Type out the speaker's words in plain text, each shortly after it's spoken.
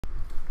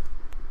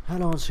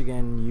Hello once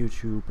again,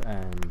 YouTube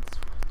and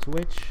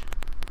Twitch.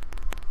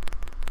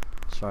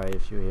 Sorry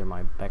if you hear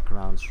my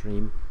background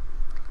stream.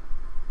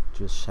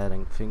 Just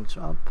setting things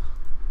up.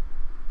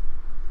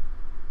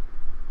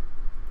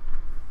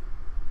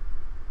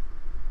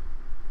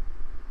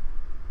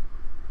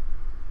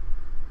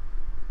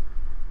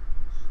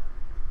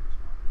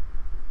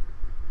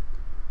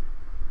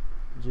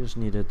 Just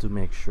needed to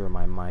make sure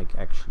my mic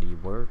actually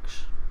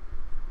works.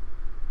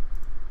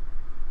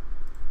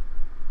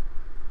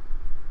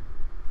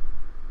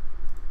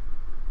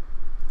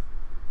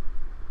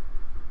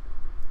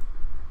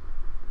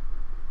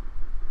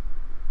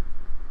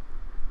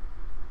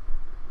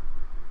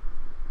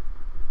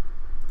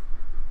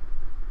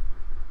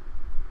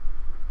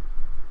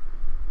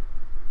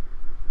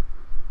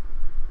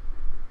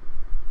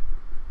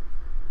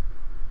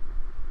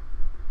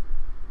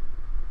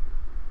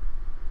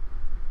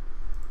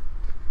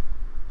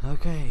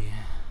 Okay,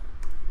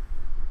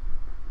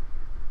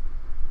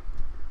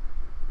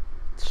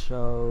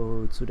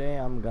 so today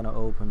I'm gonna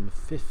open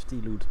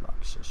 50 loot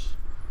boxes,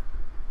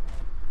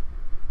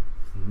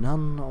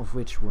 none of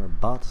which were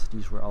bought.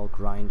 These were all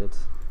grinded,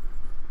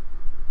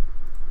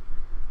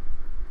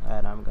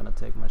 and I'm gonna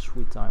take my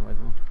sweet time with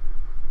them.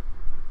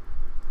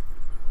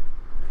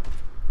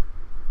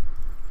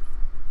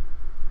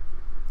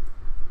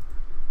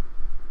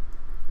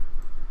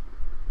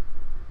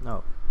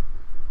 No.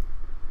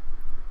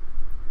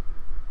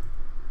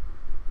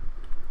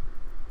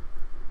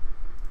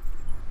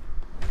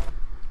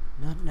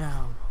 Not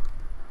now.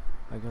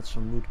 I got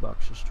some loot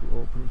boxes to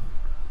open.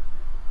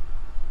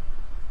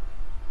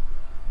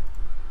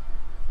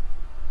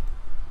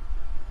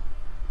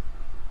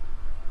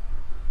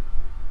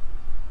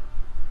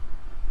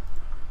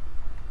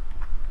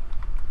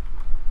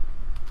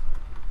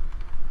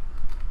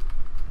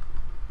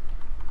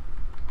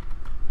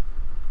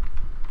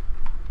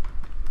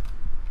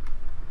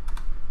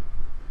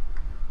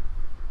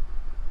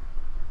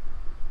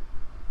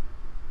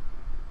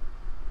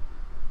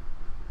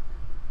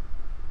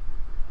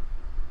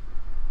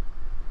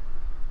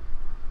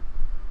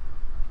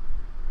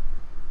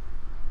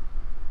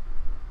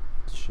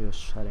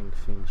 Just setting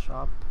things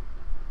up.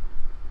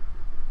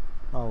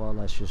 Oh well,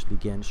 let's just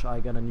begin. So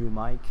I got a new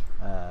mic,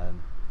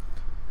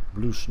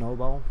 Blue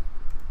Snowball.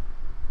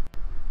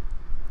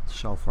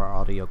 So far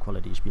audio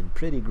quality has been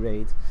pretty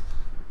great,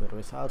 but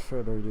without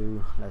further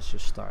ado, let's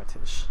just start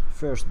this.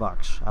 First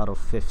box out of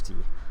 50.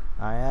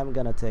 I am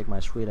gonna take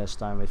my sweet ass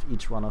time with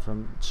each one of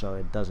them, so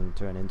it doesn't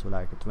turn into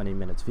like a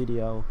 20-minute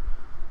video,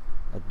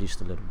 at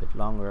least a little bit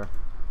longer.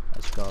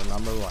 Let's go,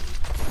 number one.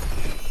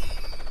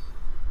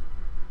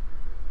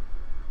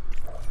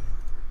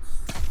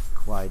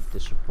 Quite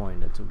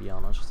disappointed, to be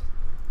honest.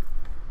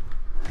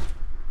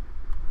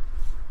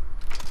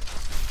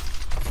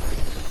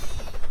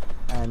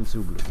 And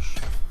 2 blues.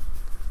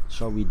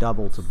 So we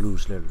doubled the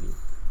blues literally.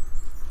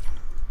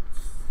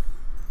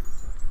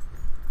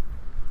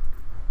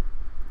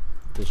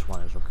 This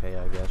one is okay,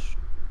 I guess.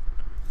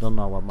 Don't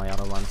know what my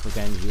other one for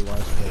Genji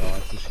was, but I'll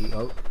have to see.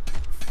 Oh,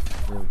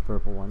 the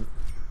purple one.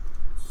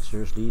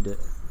 Seriously,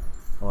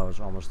 oh, I was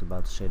almost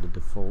about to say the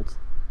default.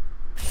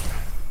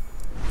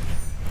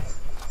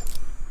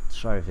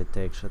 Sorry if it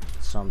takes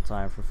some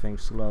time for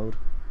things to load.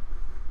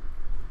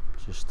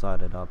 Just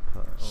start it up.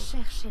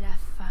 Cherchez la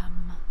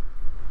femme.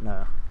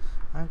 No,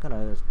 I'm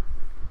gonna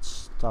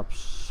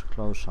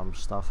close some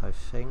stuff. I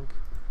think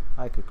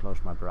I could close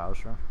my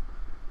browser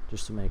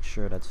just to make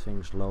sure that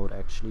things load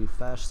actually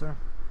faster.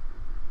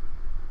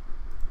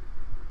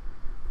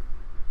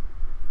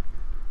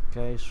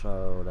 Okay,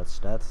 so that's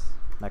that.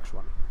 Next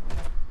one.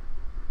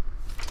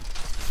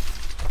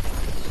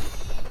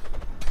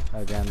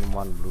 Again,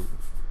 1 blue.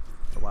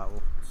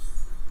 Wow.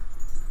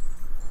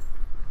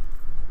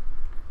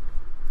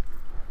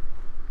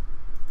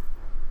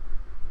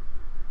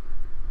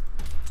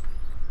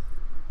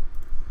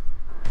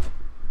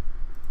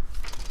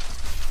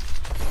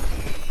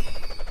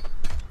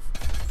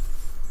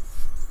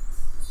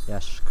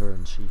 Yes,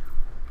 currency.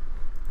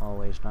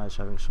 Always nice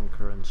having some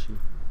currency.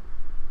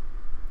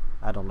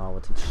 I don't know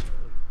what each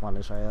one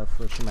is I have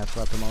for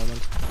Symmetra at the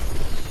moment.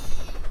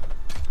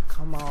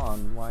 Come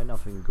on, why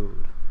nothing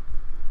good?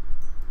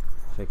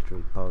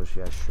 Victory pose,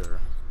 yeah, sure.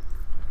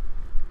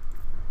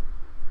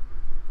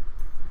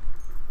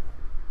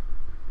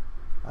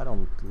 I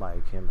don't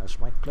like him as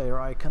my player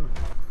icon.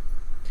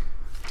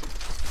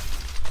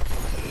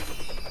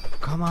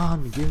 Come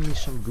on, give me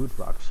some good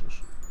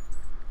boxes.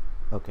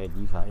 Okay,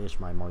 Diva is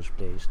my most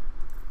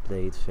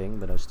played thing,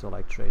 but I still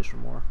like Tracer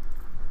more.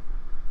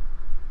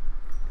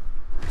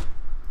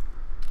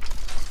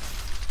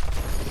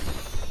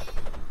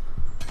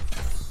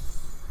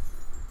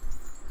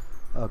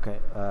 Okay,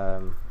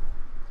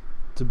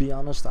 to be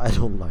honest, I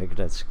don't like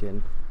that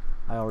skin.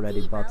 I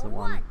already bought the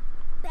one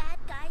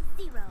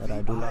that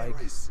I do like.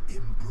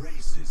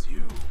 Embraces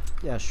you.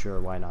 Yeah,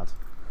 sure, why not?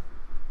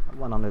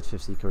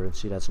 150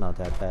 currency, that's not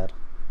that bad.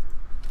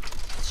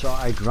 So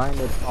I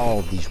grinded all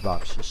of these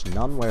boxes,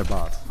 none were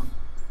bought.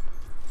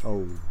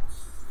 Oh,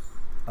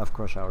 of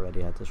course I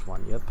already had this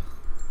one, yep.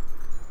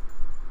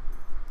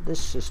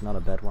 This is not a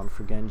bad one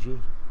for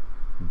Genji.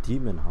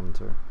 Demon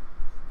Hunter.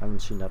 I haven't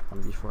seen that one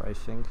before, I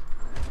think.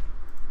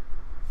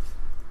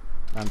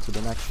 And to the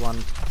next one.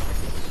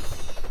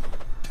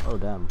 Oh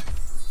damn.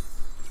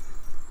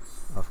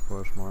 Of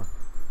course more.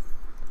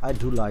 I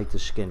do like the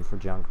skin for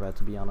Junkrat,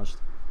 to be honest.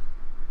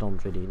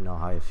 Don't really know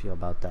how I feel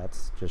about that.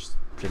 Just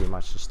pretty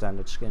much the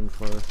standard skin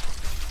for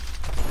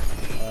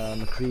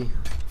McCree.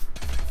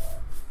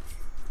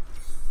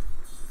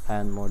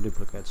 And more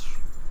duplicates.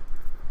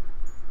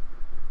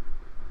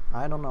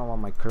 I don't know what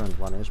my current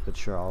one is, but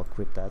sure, I'll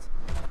equip that.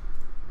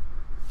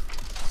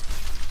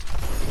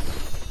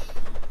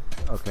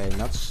 Okay,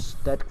 not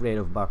that great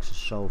of boxes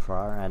so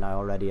far, and I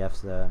already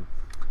have the,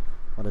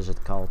 what is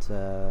it called?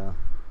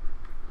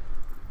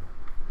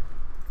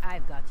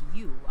 I've got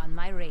you on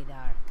my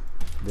radar.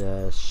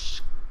 The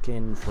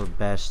skin for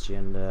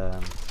Bastion. I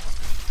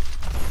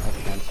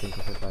can't think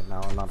of it right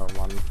now. Another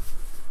one.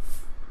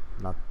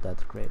 Not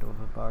that great of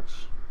a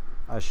box.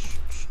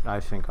 I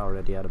think I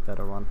already had a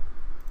better one.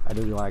 I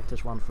do like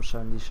this one for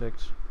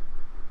 76.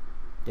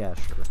 Yeah,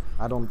 sure.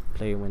 I don't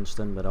play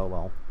Winston, but oh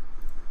well.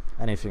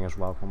 Anything is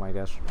welcome, I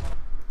guess.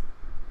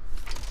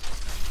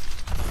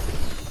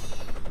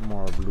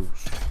 More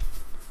blues.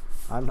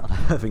 I'm not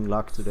having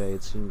luck today,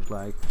 it seems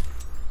like.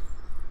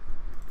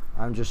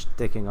 I'm just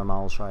ticking them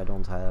all, so I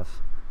don't have...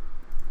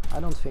 I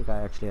don't think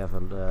I actually have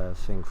a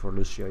thing for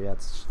Lucio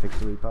yet,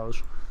 victory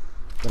pose.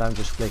 But I'm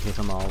just clicking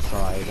them all, so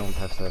I don't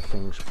have the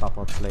things pop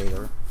up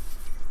later.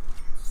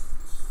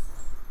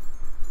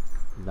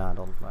 Nah, I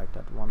don't like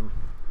that one.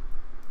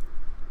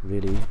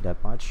 Really,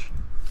 that much.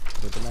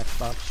 With the next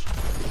box.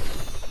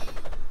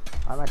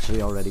 I'm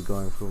actually already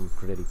going through them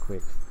pretty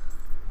quick.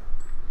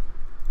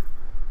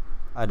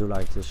 I do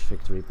like this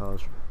victory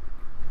pose.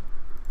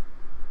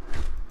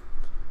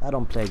 I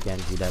don't play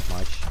Genji that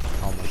much,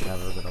 almost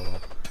never, but oh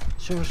well.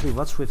 Seriously,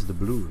 what's with the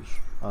blues?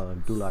 Oh, I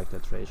do like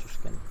that Tracer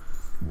skin.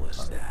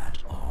 Was that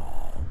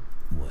all?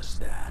 Was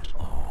that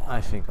all? I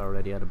think I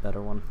already had a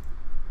better one.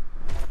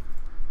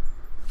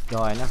 No,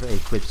 I never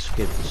equipped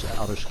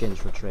other skins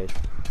for Tracer.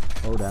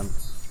 Oh damn.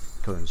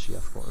 Currency,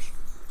 of course.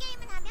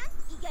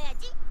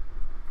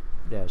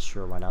 Yeah,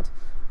 sure, why not?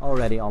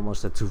 Already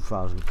almost at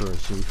 2000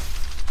 currency.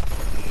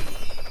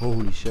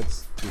 Holy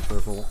shit, 2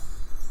 purple.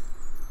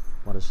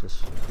 What is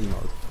this?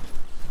 Emote.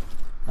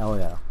 Oh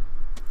yeah.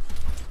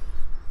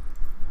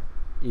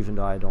 Even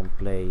though I don't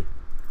play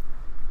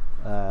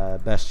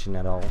Bastion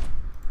at all.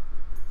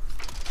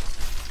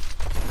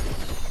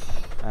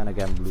 And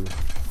again blue.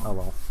 Oh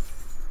well.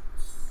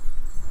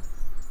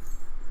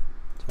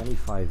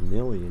 25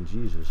 million,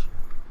 Jesus.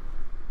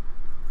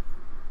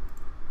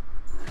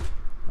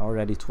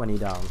 Already 20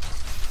 down.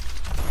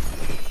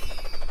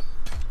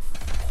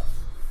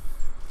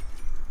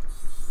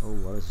 Oh,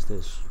 what is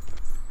this?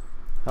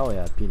 Oh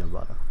yeah, peanut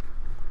butter.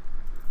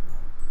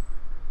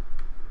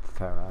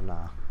 Farah,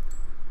 nah.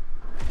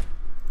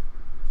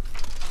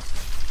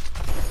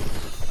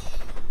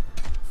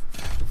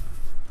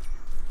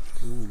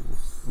 Ooh.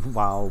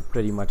 Wow,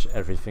 pretty much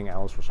everything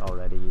else was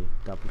already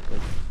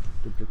duplicate.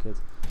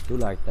 Do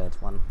like that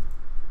one.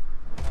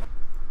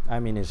 I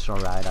mean, it's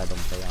alright, I don't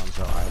play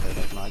Hanzo either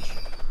that much.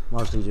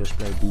 Mostly just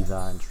play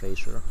Diva and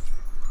Tracer.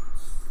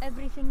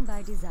 Everything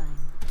by design.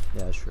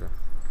 Yeah, sure.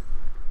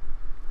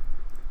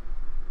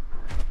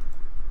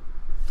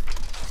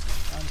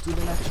 And to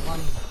the next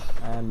one.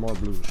 And more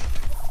blues.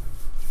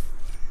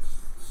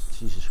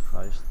 Jesus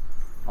Christ.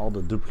 All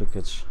the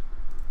duplicates.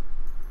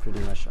 Pretty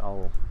much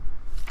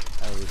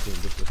everything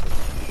duplicates.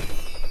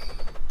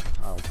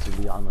 Well, to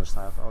be honest,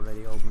 I've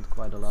already opened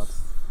quite a lot.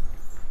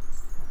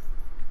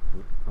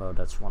 Oh,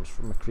 that's one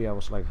from McCree. I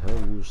was like, oh,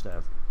 who's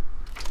that?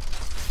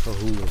 So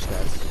who is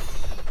that?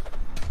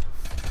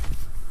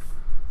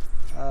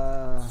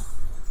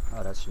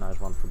 Oh, that's a nice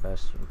one for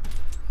Bastion.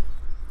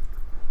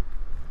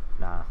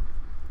 Nah,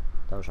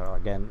 those are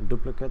again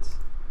duplicate.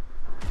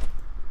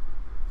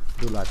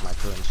 Do like my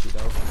currency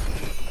though.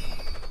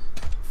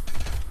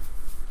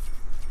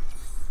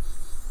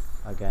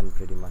 Again,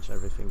 pretty much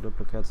everything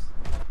duplicate.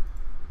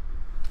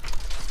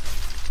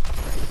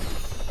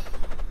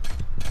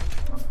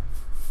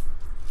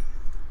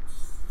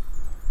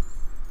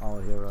 All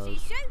heroes. She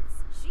shoots,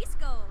 she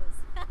scores.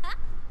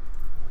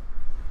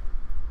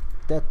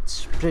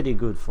 That's pretty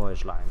good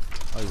voice line,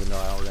 even though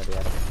I already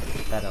had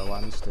a better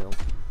one still.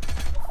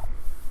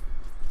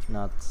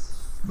 Not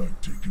Like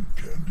taking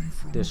candy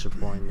from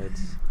disappointed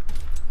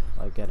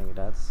by getting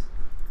that.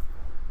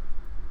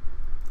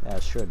 Yeah,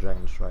 sure,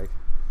 Dragon Strike.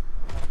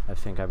 I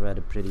think I read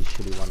a pretty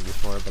shitty one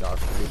before, but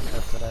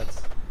after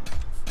that,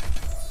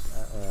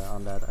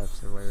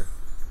 after we're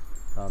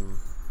done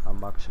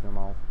unboxing them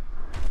all.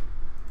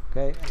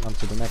 Okay, on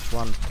to the next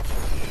one.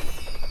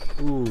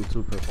 Ooh,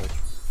 2 purples.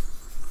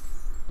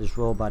 This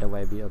will, by the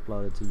way, be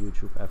uploaded to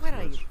YouTube afterwards. What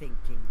are you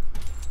thinking?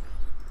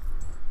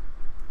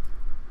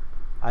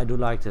 I do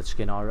like that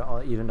skin,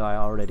 even though I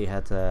already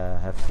had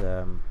have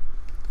the,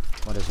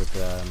 what is it,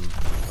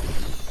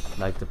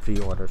 like the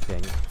pre-order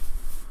thing.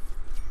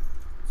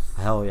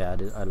 Hell yeah,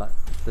 I like.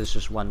 This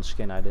is one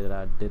skin I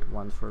did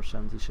one for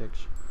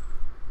 76.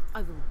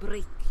 I will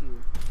break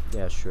you.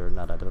 Yeah, sure,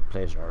 not at the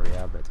place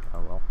area, but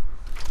oh well.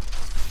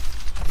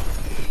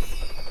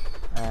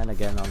 And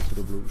again onto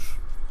the blues.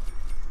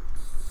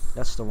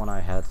 That's the one I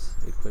had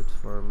equipped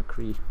for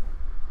McCree.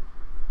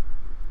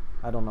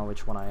 I don't know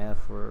which one I have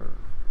for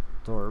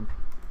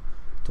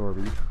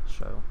Torby,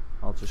 so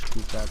I'll just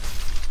keep that.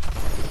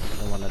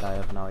 The one that I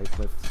have now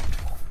equipped.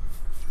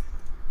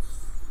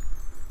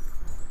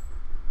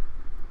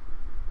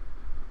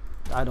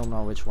 I don't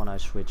know which one I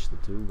switched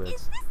it to, but Is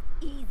this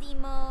easy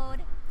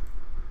mode?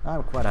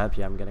 I'm quite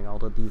happy I'm getting all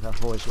the diva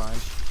voice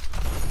lines.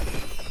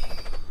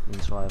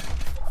 Means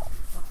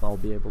I'll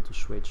be able to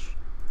switch.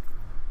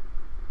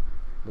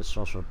 This is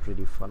also a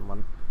pretty fun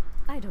one.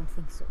 I don't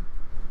think so.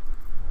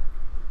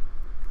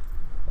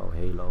 Oh,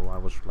 Halo, I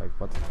was like,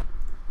 what?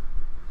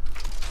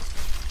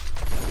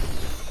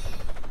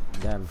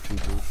 Damn, free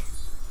boost.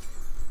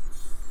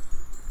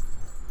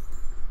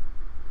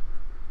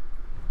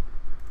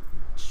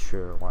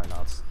 Sure, why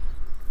not?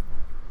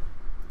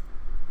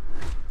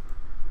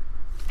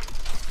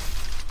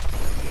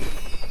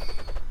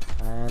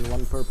 And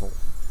one purple.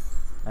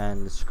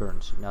 And it's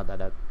currency, not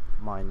that I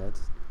mind it.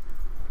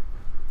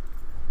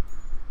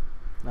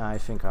 I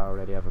think I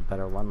already have a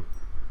better one.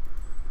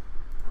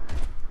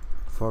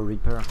 For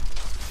repair.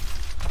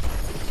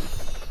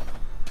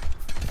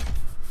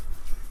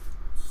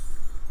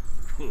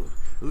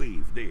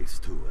 Leave this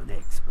to an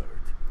expert.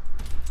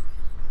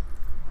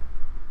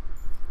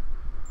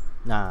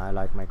 Nah, I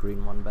like my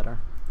green one better.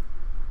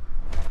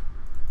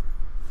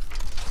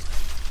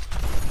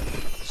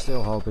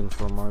 Still hoping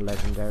for more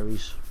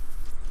legendaries.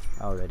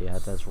 I already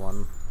had that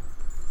one.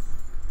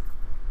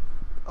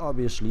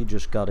 Obviously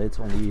just got it,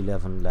 only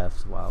 11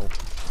 left, wow.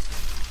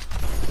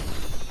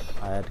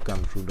 I had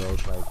gone through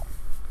those like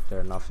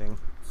they're nothing.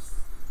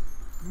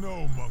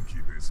 No monkey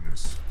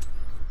business.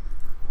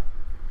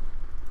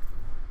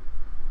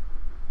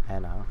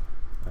 Anna.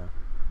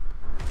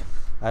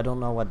 I don't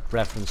know what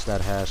reference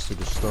that has to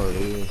the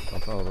story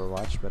of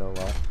Overwatch, but oh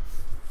well.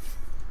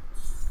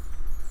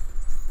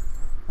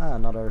 Ah,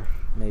 another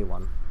May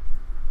one.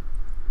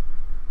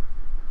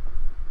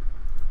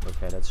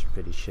 Okay, that's a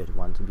pretty shit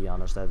one, to be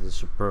honest. That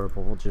is a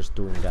purple just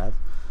doing that.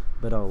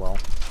 But oh well,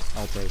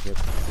 I'll take it.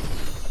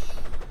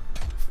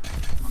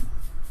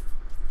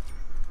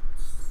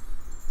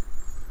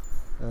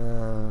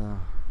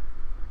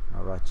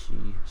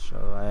 Arachi,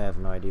 so I have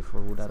no idea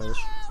for who that is.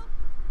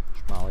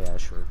 Smile, yeah,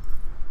 sure.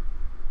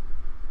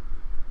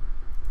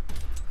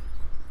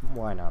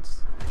 Why not?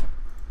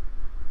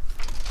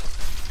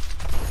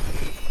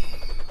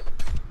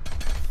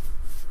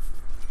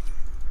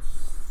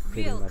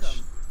 Pretty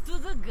much. To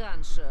the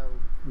gun show.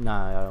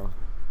 Nah, I'll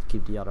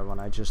keep the other one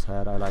I just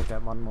had. I like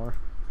that one more.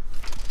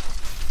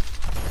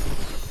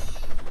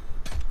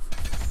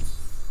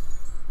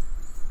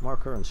 More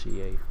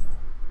currency, eh?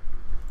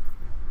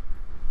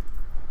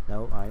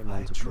 No, I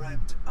meant to.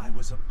 dreamt I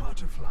was a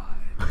butterfly.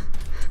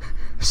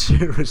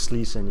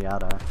 Seriously,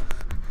 Senora,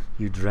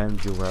 you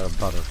dreamt you were a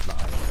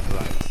butterfly,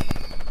 right?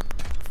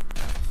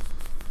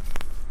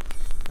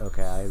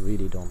 Okay, I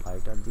really don't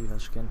like that diva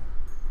skin.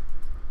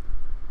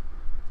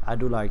 I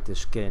do like the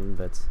skin,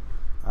 but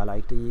I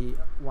like the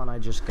one I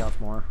just got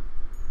more.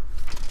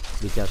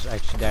 Because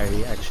actually there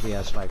he actually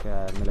has like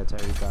a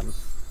military gun.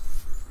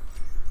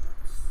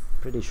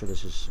 Pretty sure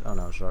this is, oh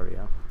no, sorry,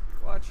 yeah.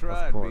 Well, I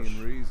tried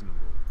being reasonable.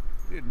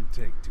 Didn't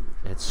take to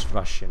it. It's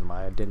Russian, but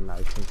I didn't,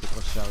 I think it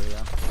was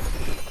Saria.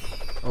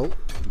 Oh,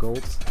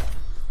 gold.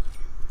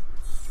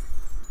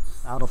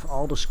 Out of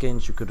all the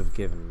skins you could have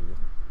given me,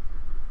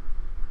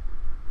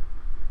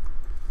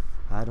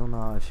 I don't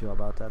know how I feel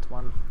about that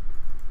one.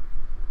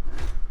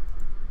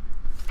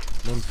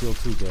 Don't feel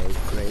too gay,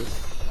 great.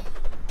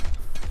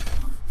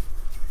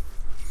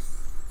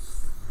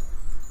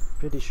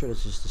 Pretty sure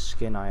this is the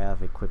skin I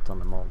have equipped on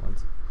the moment.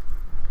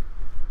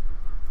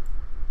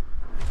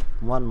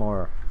 One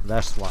more,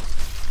 last one.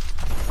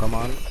 Come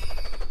on,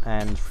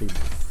 and free.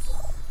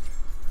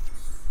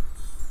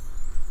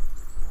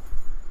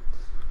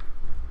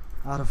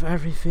 Out of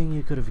everything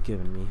you could have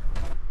given me.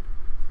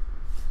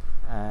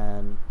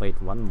 And wait,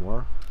 one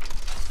more.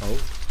 Oh.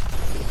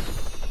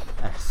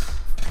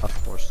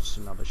 Of course, it's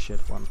another shit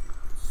one.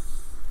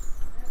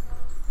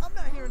 I'm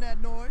not hearing that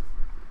noise.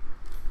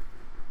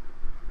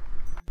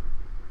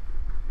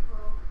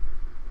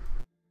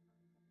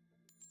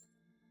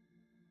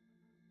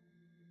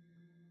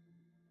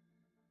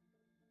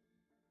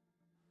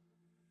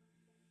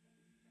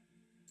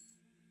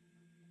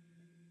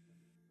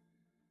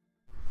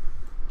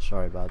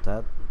 Sorry about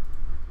that.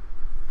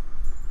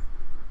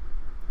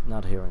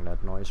 Not hearing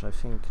that noise. I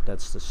think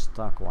that's the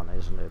stock one,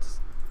 isn't it?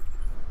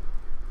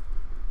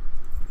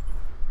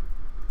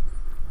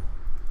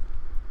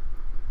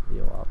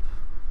 Heal up.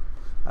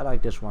 I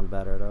like this one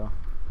better though,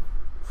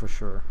 for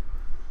sure.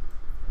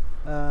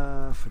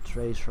 For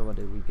Tracer, what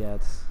did we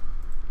get?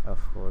 Of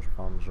course,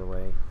 bombs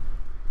away.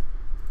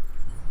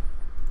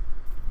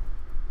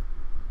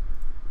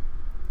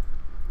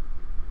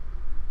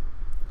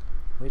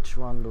 Which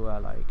one do I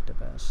like the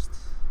best,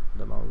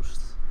 the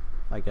most?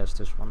 I guess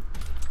this one.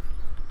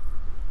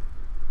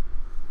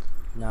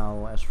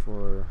 Now as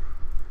for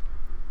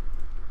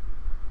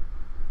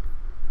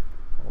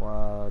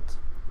what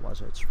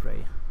was it,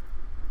 spray?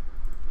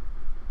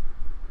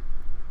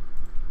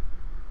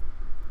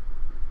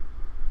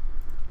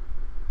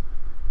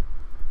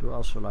 Do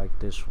also like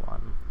this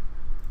one.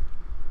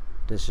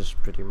 This is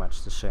pretty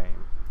much the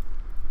same.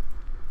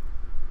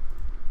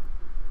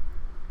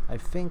 I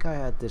think I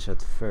had this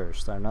at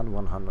first, I'm not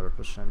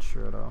 100%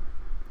 sure though.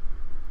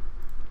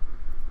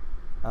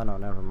 Oh no,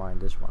 never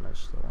mind, this one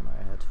is the one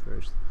I had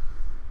first.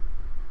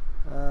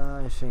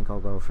 I think I'll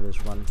go for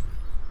this one.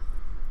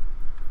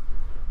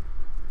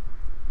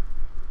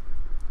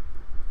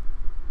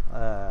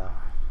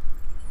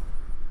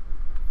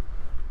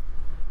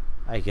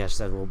 I guess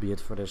that will be it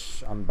for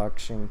this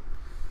unboxing.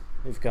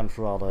 We've gone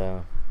through all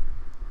the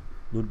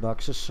loot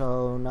boxes,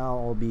 so now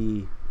I'll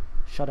be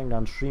shutting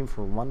down stream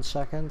for 1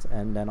 second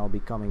and then I'll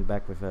be coming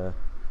back with a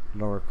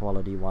lower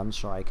quality one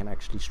so I can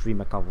actually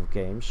stream a couple of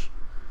games.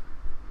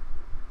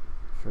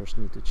 First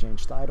need to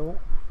change title.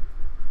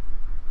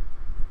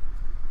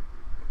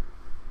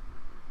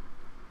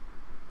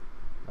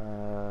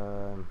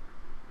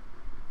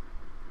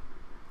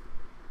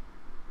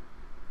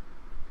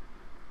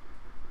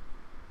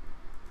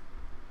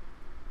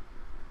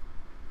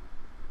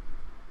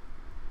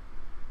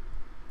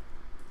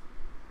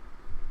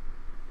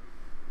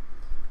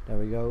 There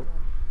we go.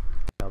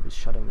 I'll be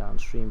shutting down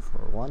stream for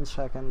 1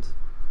 second.